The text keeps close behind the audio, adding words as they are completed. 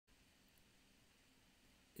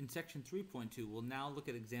In section 3.2, we'll now look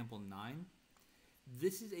at example 9.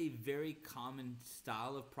 This is a very common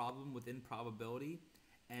style of problem within probability,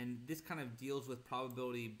 and this kind of deals with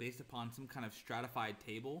probability based upon some kind of stratified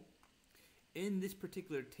table. In this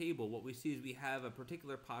particular table, what we see is we have a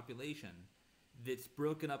particular population that's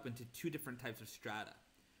broken up into two different types of strata.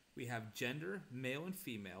 We have gender, male and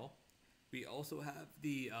female. We also have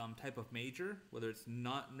the type of major, whether it's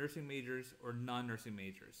not nursing majors or non-nursing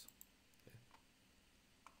majors. Okay.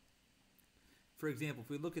 For example, if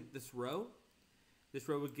we look at this row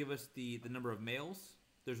would give us the number of males.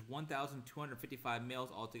 There's 1,255 males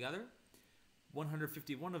altogether.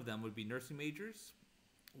 151 of them would be nursing majors.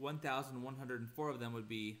 1,104 of them would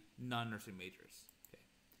be non-nursing majors. Okay.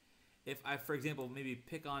 If I, for example, maybe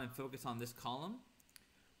pick on and focus on this column,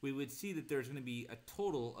 we would see that there's going to be a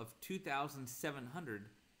total of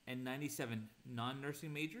 2,797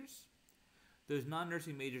 non-nursing majors. Those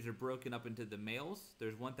non-nursing majors are broken up into the males.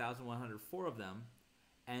 There's 1,104 of them,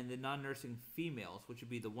 and the non-nursing females, which would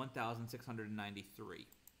be the 1,693.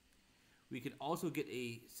 We can also get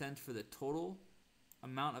a sense for the total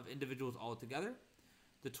amount of individuals altogether.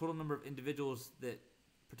 The total number of individuals that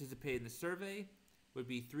participate in the survey would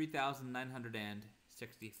be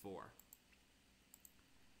 3,964.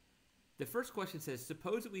 The first question says,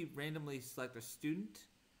 suppose that we randomly select a student,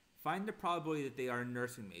 find the probability that they are a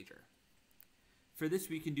nursing major. For this,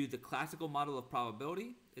 we can do the classical model of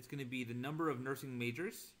probability. It's going to be the number of nursing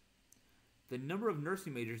majors. The number of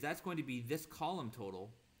nursing majors, that's going to be this column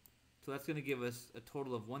total. So that's going to give us a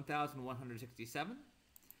total of 1,167.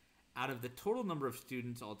 Out of the total number of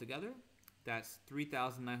students altogether, that's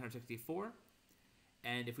 3,964.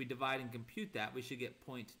 And if we divide and compute that, we should get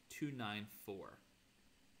 0.294.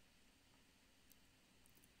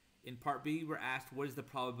 In part B, we're asked what is the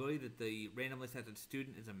probability that the randomly selected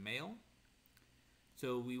student is a male.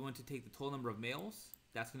 So we want to take the total number of males.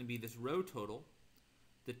 That's going to be this row total.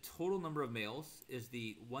 The total number of males is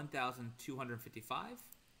the 1,255.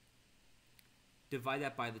 Divide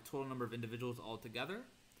that by the total number of individuals altogether.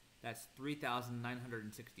 That's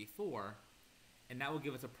 3,964. And that will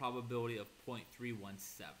give us a probability of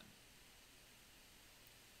 0.317.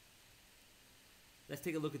 Let's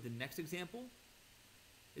take a look at the next example.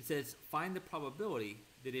 It says, find the probability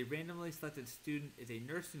that a randomly selected student is a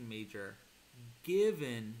nursing major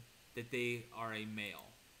given that they are a male.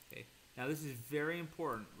 Okay. Now this is very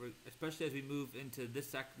important, especially as we move into this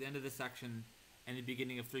the end of this section and the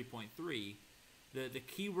beginning of 3.3. The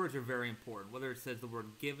keywords are very important. Whether it says the word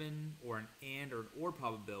given or an and or an or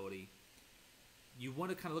probability, you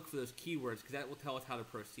want to kind of look for those keywords because that will tell us how to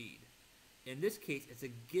proceed. In this case, it's a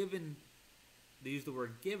given. They use the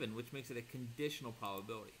word given, which makes it a conditional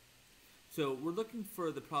probability. So we're looking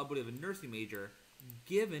for the probability of a nursing major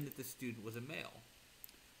given that the student was a male.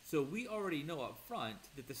 So we already know up front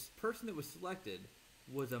that this person that was selected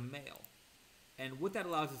was a male. And what that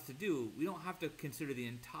allows us to do, we don't have to consider the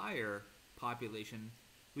entire population.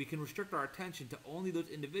 We can restrict our attention to only those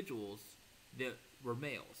individuals that were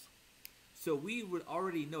males. So we would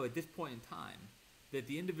already know at this point in time that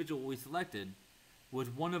the individual we selected was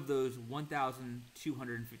one of those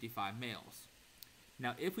 1,255 males.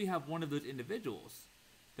 Now, if we have one of those individuals,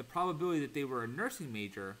 the probability that they were a nursing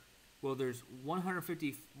major, well, there's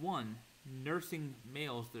 151 nursing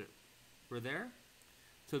males that were there.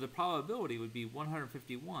 So the probability would be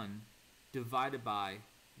 151 divided by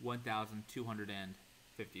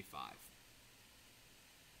 1,255.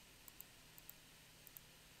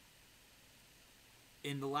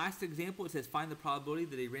 In the last example, it says find the probability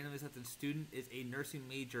that a randomly selected student is a nursing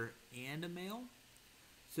major and a male.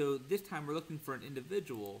 So this time we're looking for an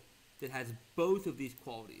individual that has both of these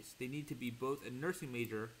qualities. They need to be both a nursing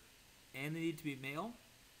major and they need to be male.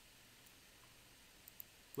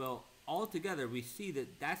 Well, altogether we see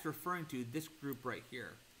that that's referring to this group right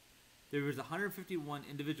here. There was 151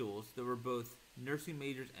 individuals that were both nursing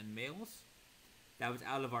majors and males. That was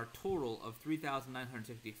out of our total of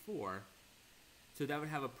 3,964. So that would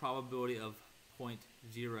have a probability of 0.038.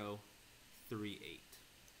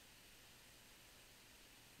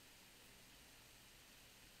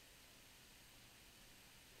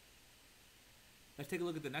 Let's take a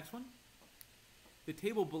look at the next one. The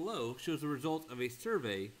table below shows the results of a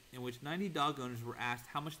survey in which 90 dog owners were asked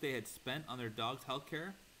how much they had spent on their dog's health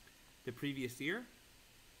care the previous year.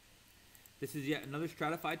 This is yet another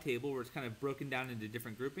stratified table where it's kind of broken down into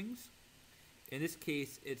different groupings. In this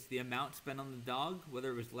case, it's the amount spent on the dog,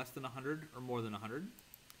 whether it was less than 100 or more than 100.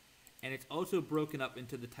 And it's also broken up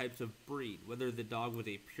into the types of breed, whether the dog was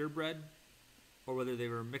a purebred or whether they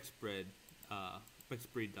were mixed breed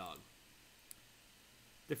dog.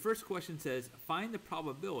 The first question says, find the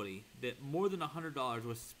probability that more than $100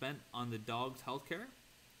 was spent on the dog's health care.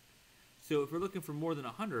 So if we're looking for more than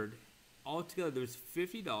 100, altogether there's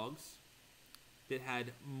 50 dogs that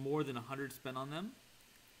had more than 100 spent on them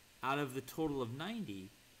out of the total of 90.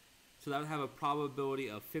 So that would have a probability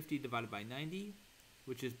of 50 divided by 90,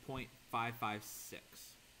 which is 0.556.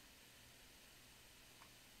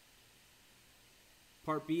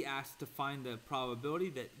 Part B asks to find the probability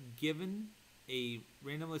that given a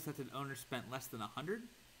randomly selected owner spent less than 100,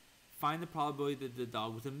 find the probability that the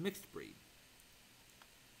dog was a mixed breed.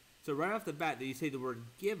 So right off the bat, that you say the word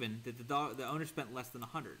given, that the owner spent less than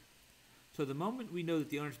 100. So the moment we know that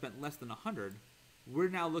the owner spent less than 100, we're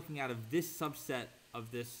now looking out of this subset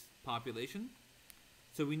of this population.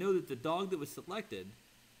 So we know that the dog that was selected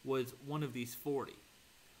was one of these 40.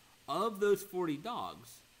 Of those 40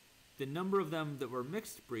 dogs, the number of them that were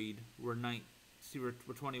mixed breed were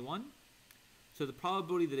 21. So the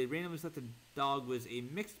probability that a randomly selected dog was a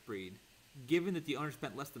mixed breed, given that the owner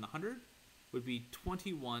spent less than 100, would be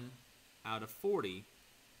 21 out of 40,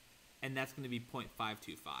 and that's going to be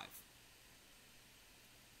 0.525.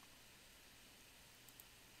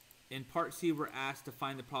 In Part C, we're asked to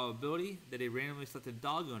find the probability that a randomly selected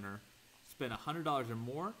dog owner spent $100 or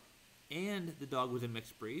more, and the dog was a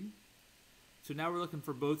mixed breed. So now we're looking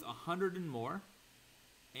for both 100 and more,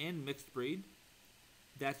 and mixed breed.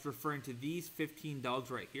 That's referring to these 15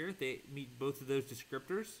 dogs right here. They meet both of those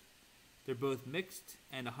descriptors. They're both mixed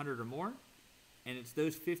and 100 or more. And it's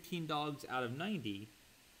those 15 dogs out of 90.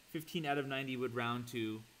 15 out of 90 would round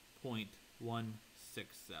to 0.167.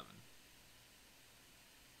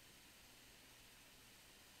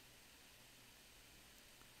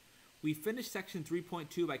 We finished section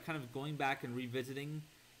 3.2 by kind of going back and revisiting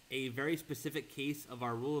a very specific case of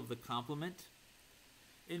our rule of the complement.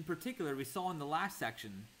 In particular, we saw in the last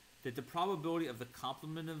section that the probability of the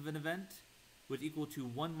complement of an event was equal to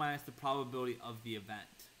 1 minus the probability of the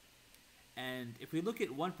event. And if we look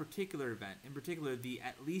at one particular event, in particular the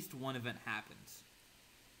at least one event happens.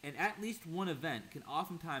 And at least one event can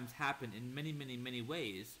oftentimes happen in many, many, many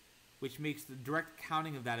ways, which makes the direct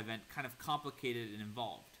counting of that event kind of complicated and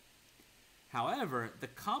involved. However, the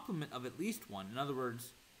complement of at least one, in other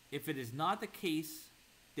words, if it is not the case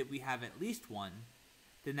that we have at least one,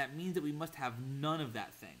 then that means that we must have none of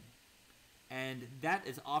that thing. And that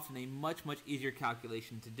is often a much, much easier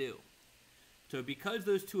calculation to do. So because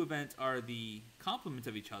those two events are the complements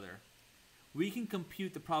of each other, we can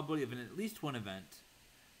compute the probability of an at least one event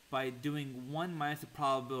by doing 1 minus the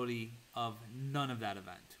probability of none of that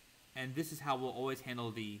event. And this is how we'll always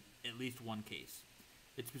handle the at least one case.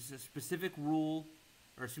 It's a specific rule,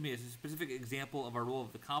 or excuse me, it's a specific example of our rule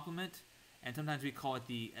of the complement, and sometimes we call it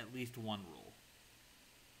the at least one rule.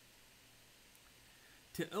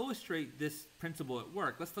 To illustrate this principle at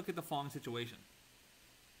work, let's look at the following situation.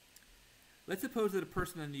 Let's suppose that a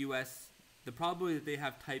person in the U.S., the probability that they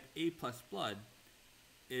have type A plus blood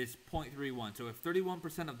is 0.31. So if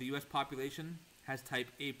 31% of the U.S. population has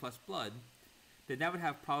type A plus blood, then that would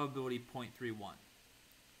have probability 0.31.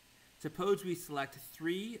 Suppose we select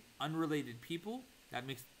 3 unrelated people, that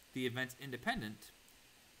makes the events independent,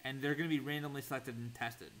 and they're going to be randomly selected and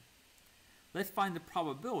tested. Let's find the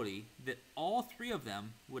probability that all 3 of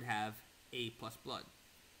them would have A plus blood.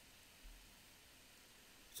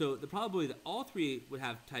 So the probability that all 3 would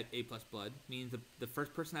have type A plus blood means the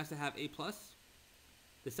first person has to have A plus,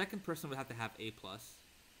 the second person would have to have A plus,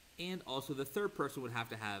 and also the third person would have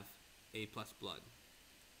to have A plus blood.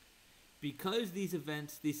 Because these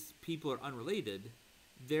people are unrelated,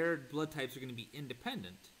 their blood types are going to be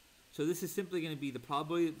independent. So this is simply going to be the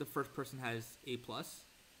probability that the first person has A plus,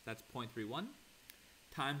 that's 0.31,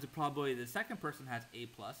 times the probability that the second person has A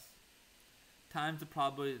plus, times the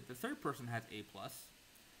probability that the third person has A plus.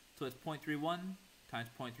 So it's 0.31 times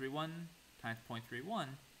 0.31 times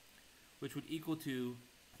 0.31, which would equal to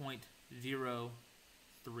 0.030.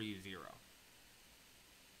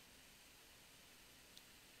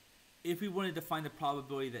 If we wanted to find the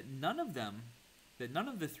probability that none of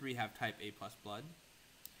the 3 have type A plus blood,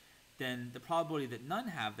 then the probability that none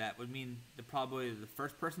have that would mean the probability that the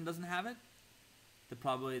first person doesn't have it, the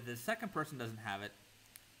probability that the second person doesn't have it,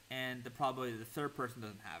 and the probability that the third person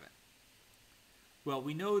doesn't have it. Well,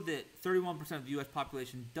 we know that 31% of the U.S.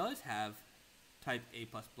 population does have type A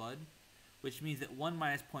plus blood, which means that 1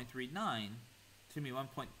 minus 0.31,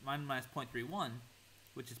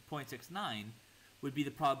 which is 0.69, would be the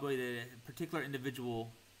probability that a particular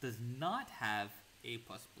individual does not have A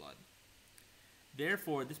plus blood.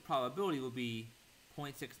 Therefore, this probability will be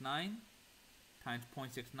 0.69 times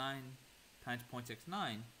 0.69 times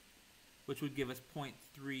 0.69, which would give us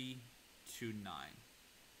 0.329.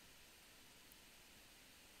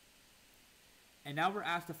 And now we're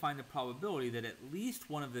asked to find the probability that at least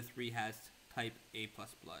one of the three has type A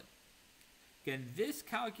plus blood. Again, this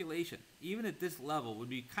calculation, even at this level, would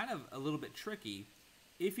be kind of a little bit tricky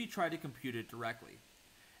if you try to compute it directly.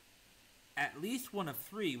 At least one of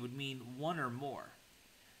three would mean one or more.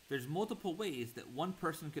 There's multiple ways that one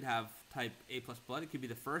person could have type A plus blood. It could be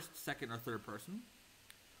the first, second, or third person.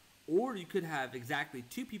 Or you could have exactly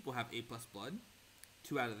two people have A plus blood,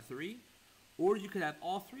 2 out of the 3. Or you could have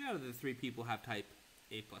all 3 out of the 3 people have type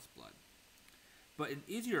A plus blood. But an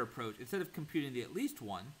easier approach, instead of computing the at least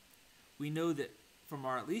one, we know that from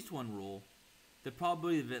our at least one rule, the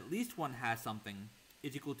probability that at least one has something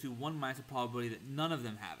is equal to 1 minus the probability that none of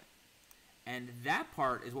them have it. And that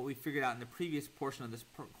part is what we figured out in the previous portion of this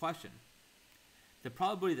question. The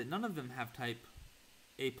probability that none of them have type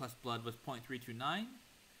A plus blood was 0.329.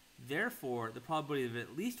 Therefore, the probability of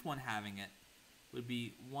at least one having it would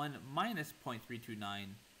be 1 minus 0.329,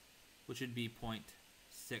 which would be 0.671.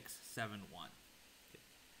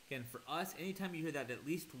 Again, for us, anytime you hear that at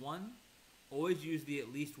least one, always use the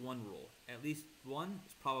at least one rule. At least one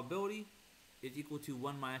probability is equal to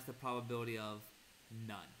 1 minus the probability of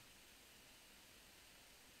none.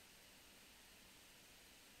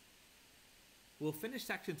 We'll finish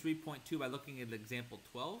section 3.2 by looking at example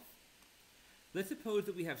 12. Let's suppose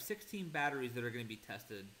that we have 16 batteries that are going to be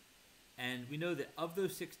tested, and we know that of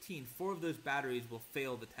those 16, 4 of those batteries will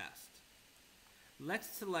fail the test. Let's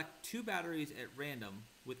select 2 batteries at random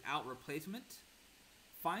without replacement.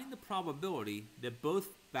 Find the probability that both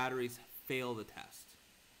batteries fail the test.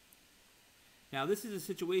 Now this is a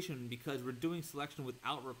situation because we're doing selection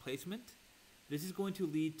without replacement. This is going to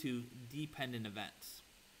lead to dependent events.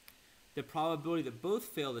 The probability that both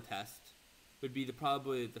fail the test would be the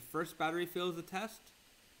probability that the first battery fails the test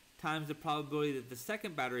times the probability that the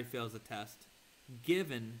second battery fails the test,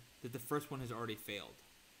 given that the first one has already failed.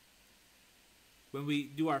 When we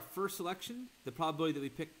do our first selection, the probability that we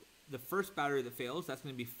pick the first battery that fails, that's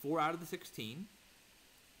going to be 4 out of the 16,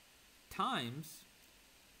 times,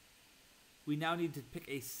 we now need to pick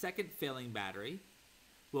a second failing battery.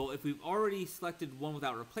 Well, if we've already selected one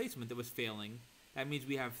without replacement that was failing, that means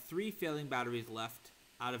we have 3 failing batteries left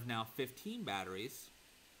out of now 15 batteries.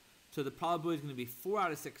 So the probability is going to be 4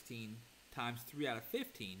 out of 16 times 3 out of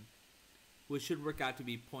 15, which should work out to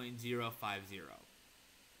be 0.050.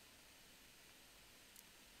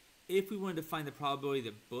 If we wanted to find the probability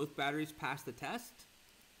that both batteries pass the test,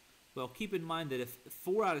 well, keep in mind that if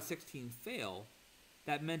 4 out of 16 fail,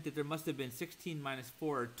 that meant that there must have been 16 minus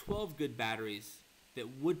 4, or 12 good batteries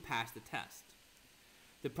that would pass the test.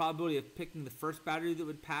 The probability of picking the first battery that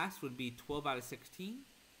would pass would be 12 out of 16,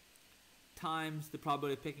 times the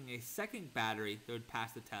probability of picking a second battery that would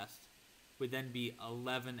pass the test would then be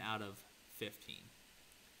 11 out of 15.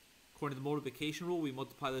 According to the multiplication rule, we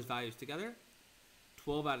multiply those values together.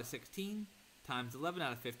 12 out of 16 times 11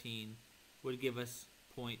 out of 15 would give us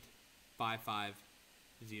 0.550.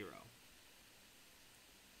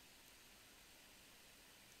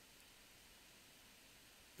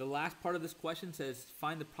 The last part of this question says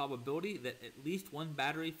find the probability that at least one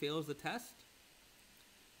battery fails the test.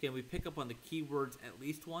 Again, we pick up on the keywords at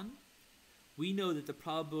least one. We know that the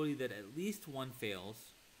probability that at least one fails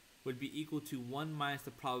would be equal to 1 minus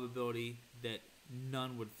the probability that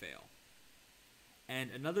none would fail. And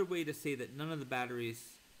another way to say that none of the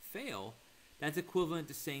batteries fail, that's equivalent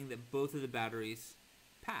to saying that both of the batteries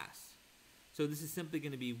pass. So this is simply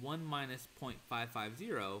going to be 1 minus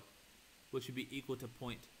 0.550, which would be equal to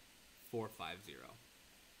 0.450.